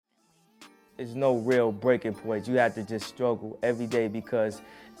it's no real breaking point. You have to just struggle every day, because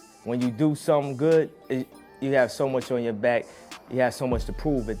when you do something good, you have so much on your back. You have so much to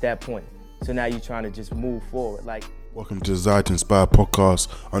prove at that point. So now you're trying to just move forward. Welcome to the Desire to Inspire podcast.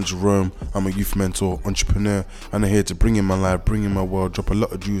 I'm Jerome. I'm a youth mentor, entrepreneur, and I'm here to bring in my life, bring in my world, drop a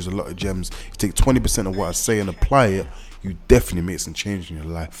lot of jewels, a lot of gems. If you take 20% of what I say and apply it, you definitely make some change in your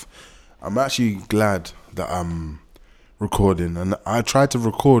life. I'm actually glad that I'm recording, and I try to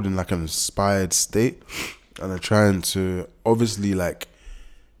record in like an inspired state, and I'm trying to obviously like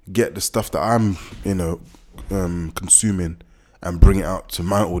get the stuff that I'm consuming and bring it out to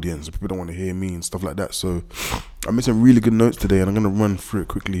my audience. People don't want to hear me and stuff like that. So I made some really good notes today, and I'm going to run through it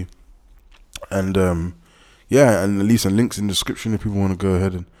quickly. And and leave some links in the description if people want to go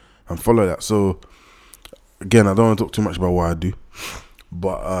ahead and follow that. So again, I don't want to talk too much about what I do,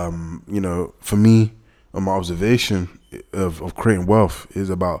 but for me, my observation of creating wealth is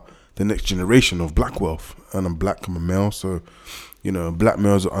about the next generation of black wealth. And I'm black, I'm a male, so black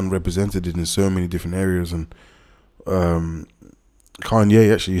males are unrepresented in so many different areas. And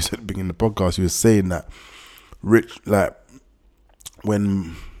Kanye actually said in the podcast, he was saying that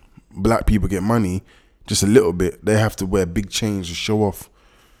when black people get money, just a little bit, they have to wear big chains to show off,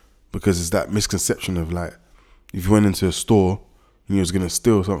 because it's that misconception of like, if you went into a store and you was gonna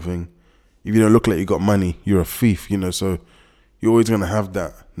steal something, if you don't look like you got money, you're a thief, so you're always gonna have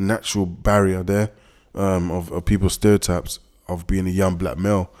that natural barrier there of people's stereotypes of being a young black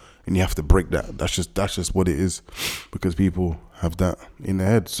male, and you have to break that. That's just what it is, because people have that in their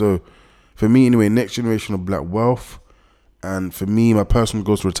head. So for me anyway, next generation of black wealth, and for me, my personal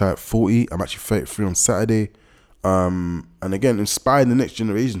goal is to retire at 40. I'm actually 33 on Saturday. And again, inspire the next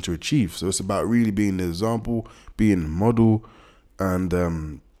generation to achieve. So it's about really being the example, being the model,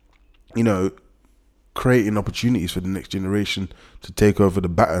 and creating opportunities for the next generation to take over the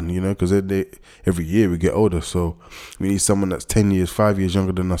baton, because every year we get older. So we need someone that's 10 years, 5 years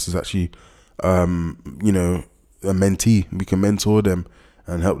younger than us is actually, a mentee. We can mentor them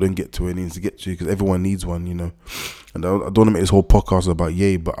and help them get to where it needs to get to, because everyone needs one, And I don't want to make this whole podcast about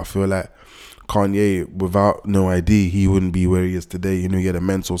Ye, but I feel like Kanye, without no ID, he wouldn't be where he is today. He had a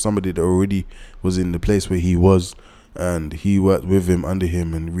mentor, somebody that already was in the place where he was, and he worked with him, under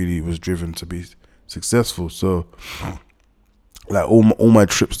him, and really was driven to be successful. So like all my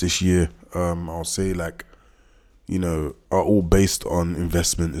trips this year, I'll say are all based on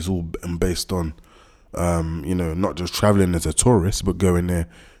investment. It's all based on not just traveling as a tourist, but going there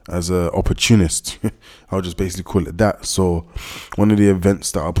as a opportunist. I'll just basically call it that. So one of the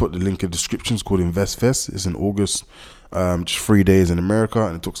events that I'll put the link in the description is called Invest Fest. It's in August, just 3 days in America,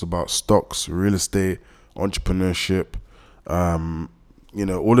 and it talks about stocks, real estate, entrepreneurship,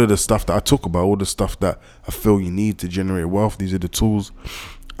 all of the stuff that I talk about, all the stuff that I feel you need to generate wealth. These are the tools.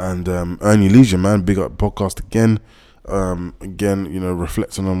 And Earn Your Leisure, man, big up podcast again.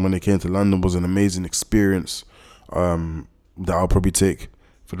 Reflecting on when they came to London was an amazing experience that I'll probably take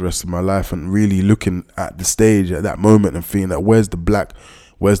for the rest of my life, and really looking at the stage at that moment and feeling that where's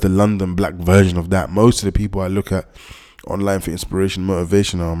the London black version of that. Most of the people I look at online for inspiration,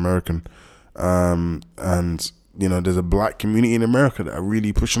 motivation are American, and there's a black community in America that are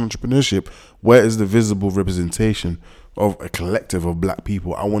really pushing entrepreneurship. Where is the visible representation of a collective of black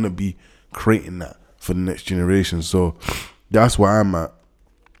people? I want to be creating that for the next generation. So that's where I'm at.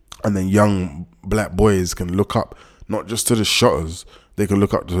 And then young black boys can look up not just to the shutters, they can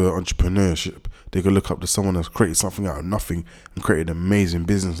look up to entrepreneurship. They can look up to someone that's created something out of nothing and created an amazing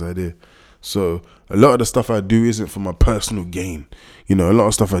business idea. So a lot of the stuff I do isn't for my personal gain. A lot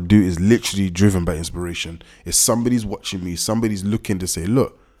of stuff I do is literally driven by inspiration. If somebody's watching me, somebody's looking to say,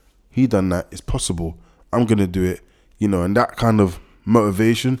 look, he done that, it's possible, I'm going to do it, and that kind of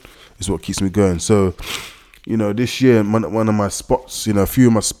motivation is what keeps me going. So, this year, one of my spots, a few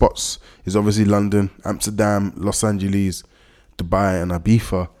of my spots is obviously London, Amsterdam, Los Angeles, Dubai, and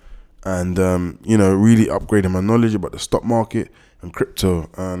Ibiza. And, really upgrading my knowledge about the stock market and crypto.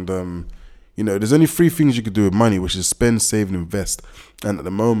 And, there's only 3 things you could do with money, which is spend, save, and invest. And at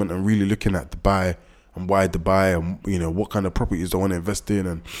the moment, I'm really looking at Dubai and why Dubai, and, what kind of properties I want to invest in.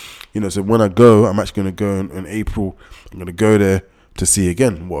 And, so when I go, I'm actually going to go in April. I'm going to go there to see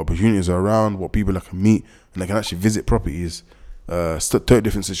again what opportunities are around, what people I can meet, and I can actually visit properties. Totally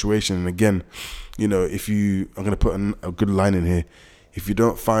different situation. And again, I'm going to put a good line in here. If you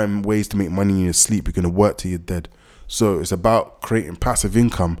don't find ways to make money in your sleep, you're going to work till you're dead. So it's about creating passive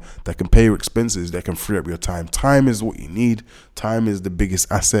income that can pay your expenses, that can free up your time. Time is what you need. Time is the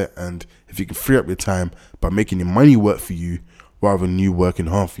biggest asset. And if you can free up your time by making your money work for you rather than you working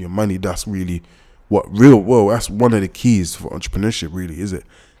hard for your money, that's really that's one of the keys for entrepreneurship, really, is it?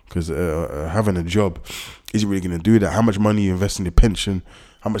 because having a job isn't really going to do that. How much money you invest in your pension,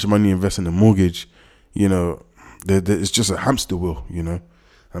 how much money you invest in the mortgage, you know, it's just a hamster wheel, you know.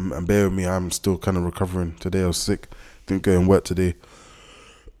 And bear with me, I'm still kind of recovering. Today I was sick, didn't go and work today.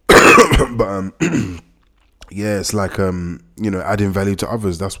 But yeah, it's like you know, adding value to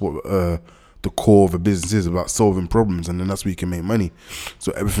others. That's what the core of a business is about, solving problems, and then that's where you can make money.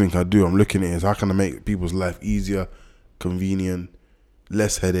 So everything I do, I'm looking at is how can I make people's life easier, convenient,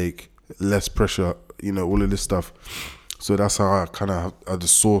 less headache, less pressure, you know, all of this stuff. So that's how I kind of the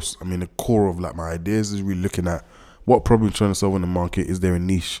source. I mean, the core of like my ideas is really looking at what problem you're trying to solve in the market. Is there a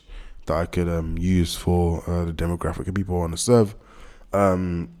niche that I could use for the demographic of people I want to serve?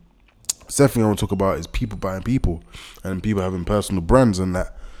 Second thing I want to talk about is people buying people and people having personal brands, and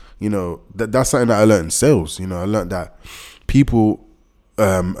that, you know, that's something that I learned in sales. You know, I learned that people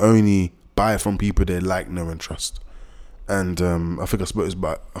only buy from people they like, know, and trust. And I think I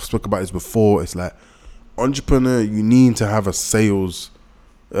spoke about this before. It's like, entrepreneur, you need to have a sales.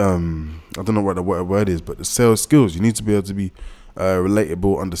 I don't know what the word is, but the sales skills. You need to be able to be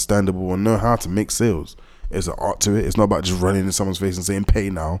relatable, understandable, and know how to make sales. There's an art to it. It's not about just running in someone's face and saying pay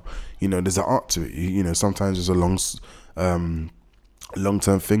now. You know, there's an art to it. You know, sometimes it's a long-term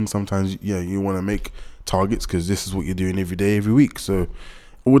thing. Sometimes, yeah, you want to make targets because this is what you're doing every day, every week. So it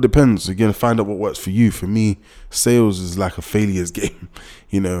all depends. You're going to find out what works for you. For me, sales is like a failures game,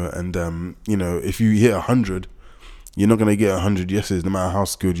 you know, and, you know, if you hit 100, you're not going to get 100 yeses, no matter how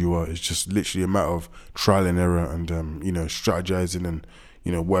skilled you are. It's just literally a matter of trial and error and, you know, strategizing and,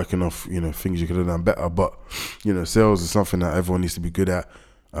 you know, working off, you know, things you could have done better. But, you know, sales is something that everyone needs to be good at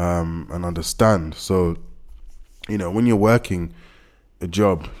and understand. So, you know, when you're working a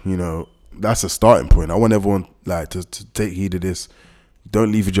job, you know, that's a starting point. I want everyone like to take heed of this.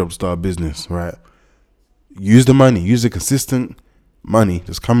 Don't leave your job to start a business, right? Use the money, use the consistent money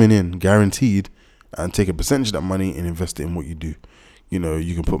that's coming in, guaranteed, and take a percentage of that money and invest it in what you do. You know,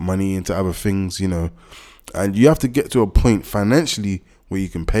 you can put money into other things, you know, and you have to get to a point financially where you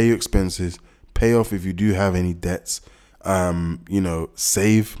can pay your expenses, pay off if you do have any debts, you know,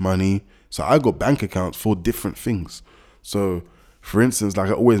 save money. So I got bank accounts for different things. So for instance, like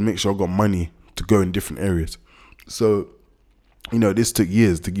I always make sure I got money to go in different areas. So, you know, this took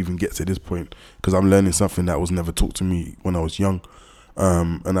years to even get to this point because I'm learning something that was never taught to me when I was young.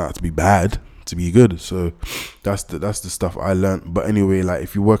 And I had to be bad to be good. So that's the stuff I learned. But anyway, like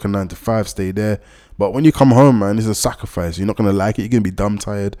if you work a 9 to 5, stay there. But when you come home, man, it's a sacrifice. You're not going to like it. You're going to be dumb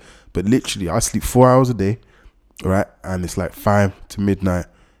tired. But literally, I sleep 4 hours a day, right? And it's like 5 to midnight.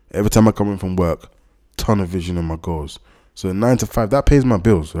 Every time I come in from work, ton of vision on my goals. So 9 to 5, that pays my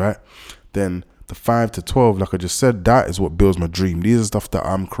bills, right? Then the 5 to 12, like I just said, that is what builds my dream. These are stuff that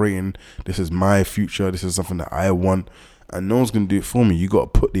I'm creating. This is my future. This is something that I want. And no one's going to do it for me. You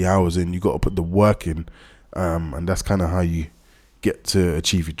got to put the hours in. You got to put the work in. And that's kind of how you get to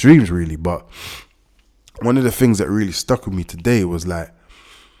achieve your dreams, really. But one of the things that really stuck with me today was like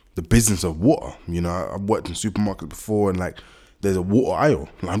the business of water. You know, I've worked in supermarkets before and like there's a water aisle.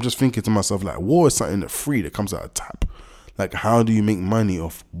 And I'm just thinking to myself, like, water is something that's free that comes out of tap. Like, how do you make money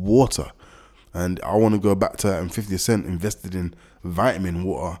off water? And I want to go back to that. And 50 Cent invested in vitamin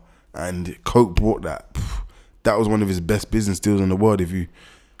water and Coke brought that. That was one of his best business deals in the world. If you,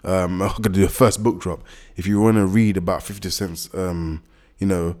 I'm going to do a first book drop. If you want to read about 50 Cent's, you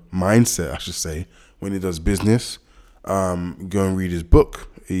know, mindset, I should say, when he does business, go and read his book.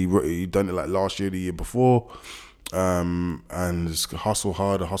 He done it like last year, the year before. And it's Hustle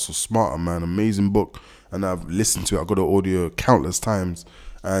Harder, Hustle Smarter, man. Amazing book. And I've listened to it. I got the audio countless times.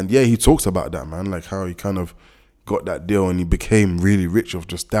 And yeah, he talks about that, man. Like how he kind of got that deal and he became really rich off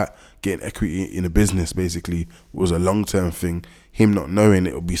just that. Getting equity in a business basically was a long-term thing. Him not knowing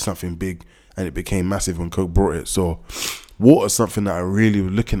it would be something big, and it became massive when Coke brought it. So water is something that I really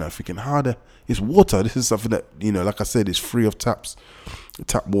was looking at, thinking, it's water. This is something that, you know, like I said, it's free of tap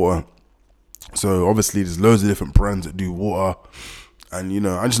water. So obviously there's loads of different brands that do water. And, you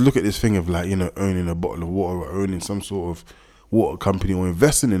know, I just look at this thing of like, you know, owning a bottle of water or owning some sort of water company or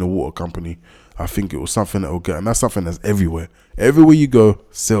investing in a water company. I think it was something that will get, and that's something that's everywhere. Everywhere you go,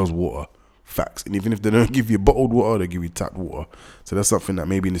 sells water. Facts. And even if they don't give you bottled water, they give you tapped water. So that's something that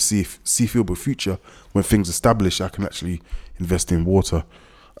maybe in the seafood future, when things establish, I can actually invest in water.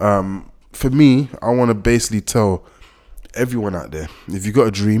 For me, I want to basically tell everyone out there, if you got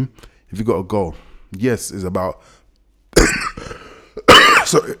a dream, if you got a goal, yes, it's about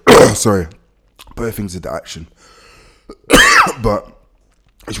sorry, putting things into action. But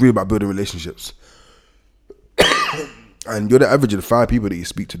it's really about building relationships. And you're the average of the 5 people that you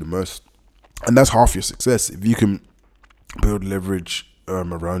speak to the most. And that's half your success. If you can build leverage,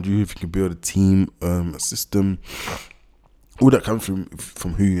 around you, if you can build a team, a system, all that comes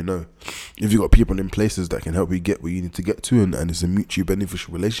from who you know. If you got people in places that can help you get where you need to get to, and it's a mutually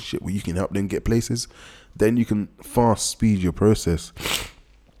beneficial relationship where you can help them get places, then you can fast speed your process.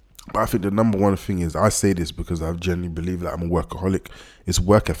 But I think the number one thing is, I say this because I genuinely believe that I'm a workaholic, it's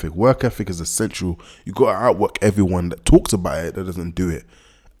work ethic. Work ethic is essential. You got to outwork everyone that talks about it that doesn't do it.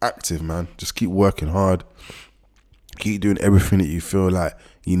 Active, man. Just keep working hard. Keep doing everything that you feel like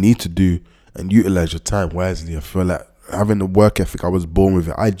you need to do and utilize your time wisely. I feel like having the work ethic, I was born with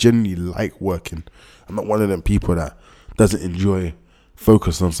it. I genuinely like working. I'm not one of them people that doesn't enjoy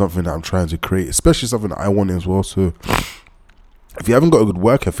focus on something that I'm trying to create, especially something that I want as well. So if you haven't got a good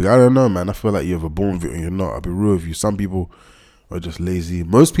work ethic, I don't know, man. I feel like you're either born with it or you're not. I'll be real with you. Some people are just lazy.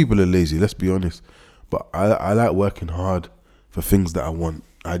 Most people are lazy, let's be honest. But I like working hard for things that I want.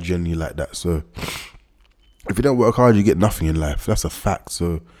 I genuinely like that. So if you don't work hard, you get nothing in life. That's a fact.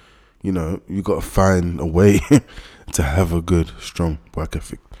 So, you know, you got to find a way to have a good, strong work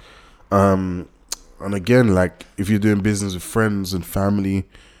ethic. And again, like, if you're doing business with friends and family,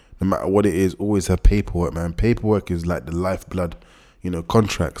 no matter what it is, always have paperwork, man. Paperwork is like the lifeblood. You know,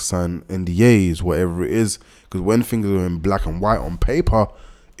 contracts, sign NDAs, whatever it is. Because when things are in black and white on paper,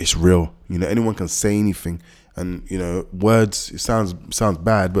 it's real. You know, anyone can say anything. And, you know, words, it sounds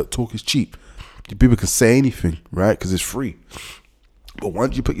bad, but talk is cheap. People can say anything, right? Because it's free. But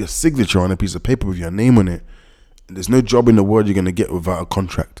once you put your signature on a piece of paper with your name on it, there's no job in the world you're going to get without a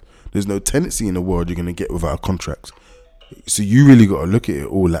contract. There's no tenancy in the world you're going to get without a contract. So you really got to look at it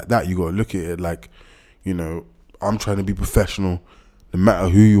all like that. You got to look at it like, you know, I'm trying to be professional. No matter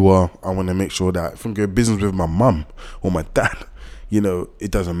who you are, I want to make sure that if I'm doing business with my mum or my dad, you know,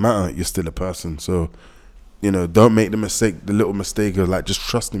 it doesn't matter. You're still a person. So, you know, don't make the little mistake of like just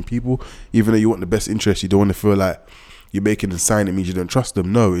trusting people. Even though you want the best interest, you don't want to feel like you're making a sign that means you don't trust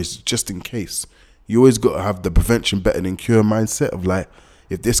them. No, it's just in case. You always got to have the prevention better than cure mindset of like,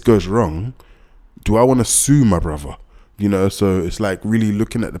 if this goes wrong, do I want to sue my brother? You know, so it's like really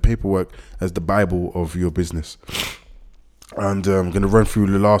looking at the paperwork as the Bible of your business. And I'm going to run through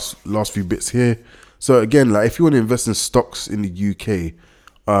the last few bits here. So again, like if you want to invest in stocks in the UK,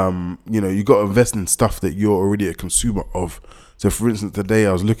 you know, you got to invest in stuff that you're already a consumer of. So for instance, today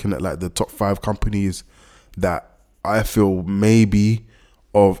I was looking at like the top 5 companies that I feel may be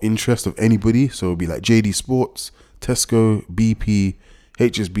of interest of anybody. So it'll be like JD Sports, Tesco, BP,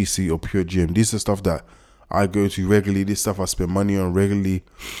 HSBC or Pure Gym. These are stuff that I go to regularly. This stuff I spend money on regularly.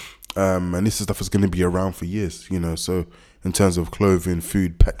 And this is stuff that's going to be around for years, you know. So in terms of clothing,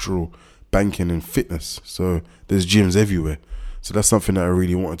 food, petrol, banking and fitness. So there's gyms everywhere. So that's something that I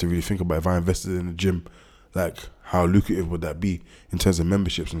really wanted to really think about. If I invested in a gym, like how lucrative would that be in terms of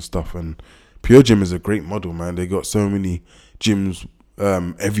memberships and stuff? And Pure Gym is a great model, man. They got so many gyms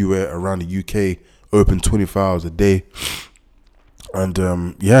everywhere around the UK, open 24 hours a day.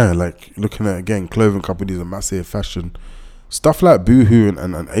 And yeah, like looking at, again, clothing companies and massive fashion stuff like Boohoo and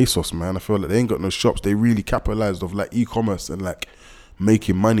ASOS, man. I feel like they ain't got no shops. They really capitalized off like e-commerce and like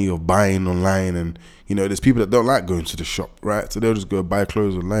making money of buying online. And you know, there's people that don't like going to the shop, right? So they'll just go buy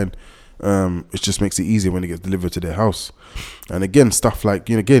clothes online. It just makes it easier when it gets delivered to their house. And again, stuff like,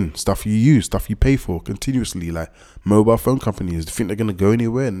 you know, again, stuff you use, stuff you pay for continuously, like mobile phone companies. Do you think they're going to go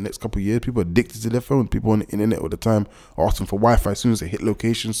anywhere in the next couple of years? People are addicted to their phone. People on the internet all the time are asking for Wi-Fi as soon as they hit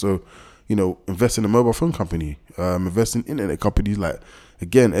location. So, you know, invest in a mobile phone company, invest in internet companies. Like,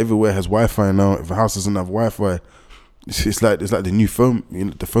 again, everywhere has Wi-Fi now. If a house doesn't have Wi-Fi, it's like the new phone, you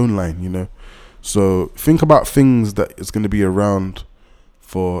know, the phone line, you know. So think about things that is going to be around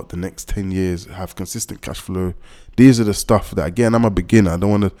for the next 10 years, have consistent cash flow. These are the stuff that, again, I'm a beginner. I don't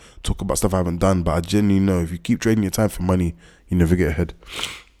want to talk about stuff I haven't done, but I genuinely know if you keep trading your time for money, you never get ahead.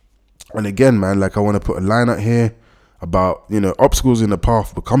 And again, man, like I want to put a line out here about, you know, obstacles in the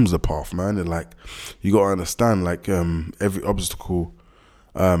path becomes the path, man. And like, you got to understand, like every obstacle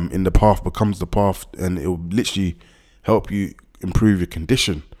in the path becomes the path, and it will literally help you improve your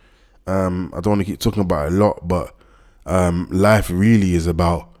condition. I don't want to keep talking about it a lot, but life really is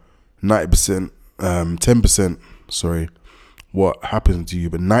about 10%, what happens to you,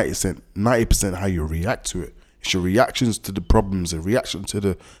 but 90% how you react to it. It's your reactions to the problems, the reaction to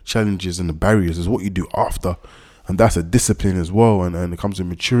the challenges and the barriers is what you do after. And that's a discipline as well, and it comes with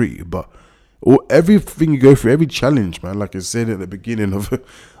maturity. But everything you go through, every challenge, man, like I said at the beginning of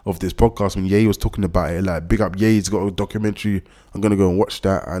this podcast when Ye was talking about it, like big up Ye, he's got a documentary. I'm going to go and watch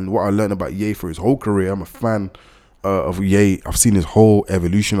that. And what I learned about Ye for his whole career, I'm a fan of Ye. I've seen his whole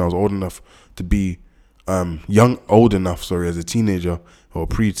evolution. I was old enough to be old enough as a teenager or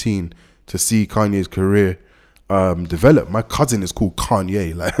preteen to see Kanye's career developed. My cousin is called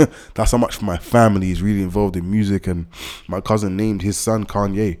Kanye. Like, that's how much my family is really involved in music, and my cousin named his son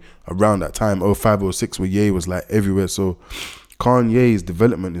Kanye around that time, 05, 06, where Ye was like everywhere. So Kanye's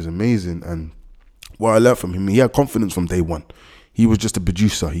development is amazing, and what I learned from him, he had confidence from day one. He was just a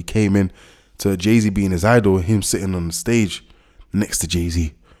producer. He came in to Jay-Z being his idol, him sitting on the stage next to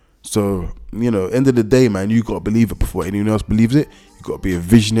Jay-Z. So, end of the day, man, you got to believe it before anyone else believes it. You got to be a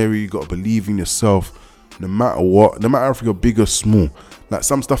visionary. You got to believe in yourself, no matter what, no matter if you're big or small. Like,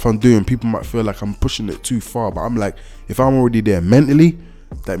 some stuff I'm doing, people might feel like I'm pushing it too far, but I'm like, if I'm already there mentally,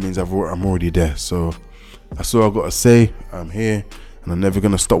 that means I'm already there. So that's all I've got to say. I'm here, and I'm never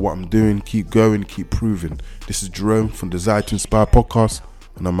going to stop what I'm doing. Keep going, keep proving. This is Jerome from Desire to Inspire podcast,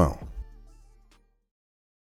 and I'm out.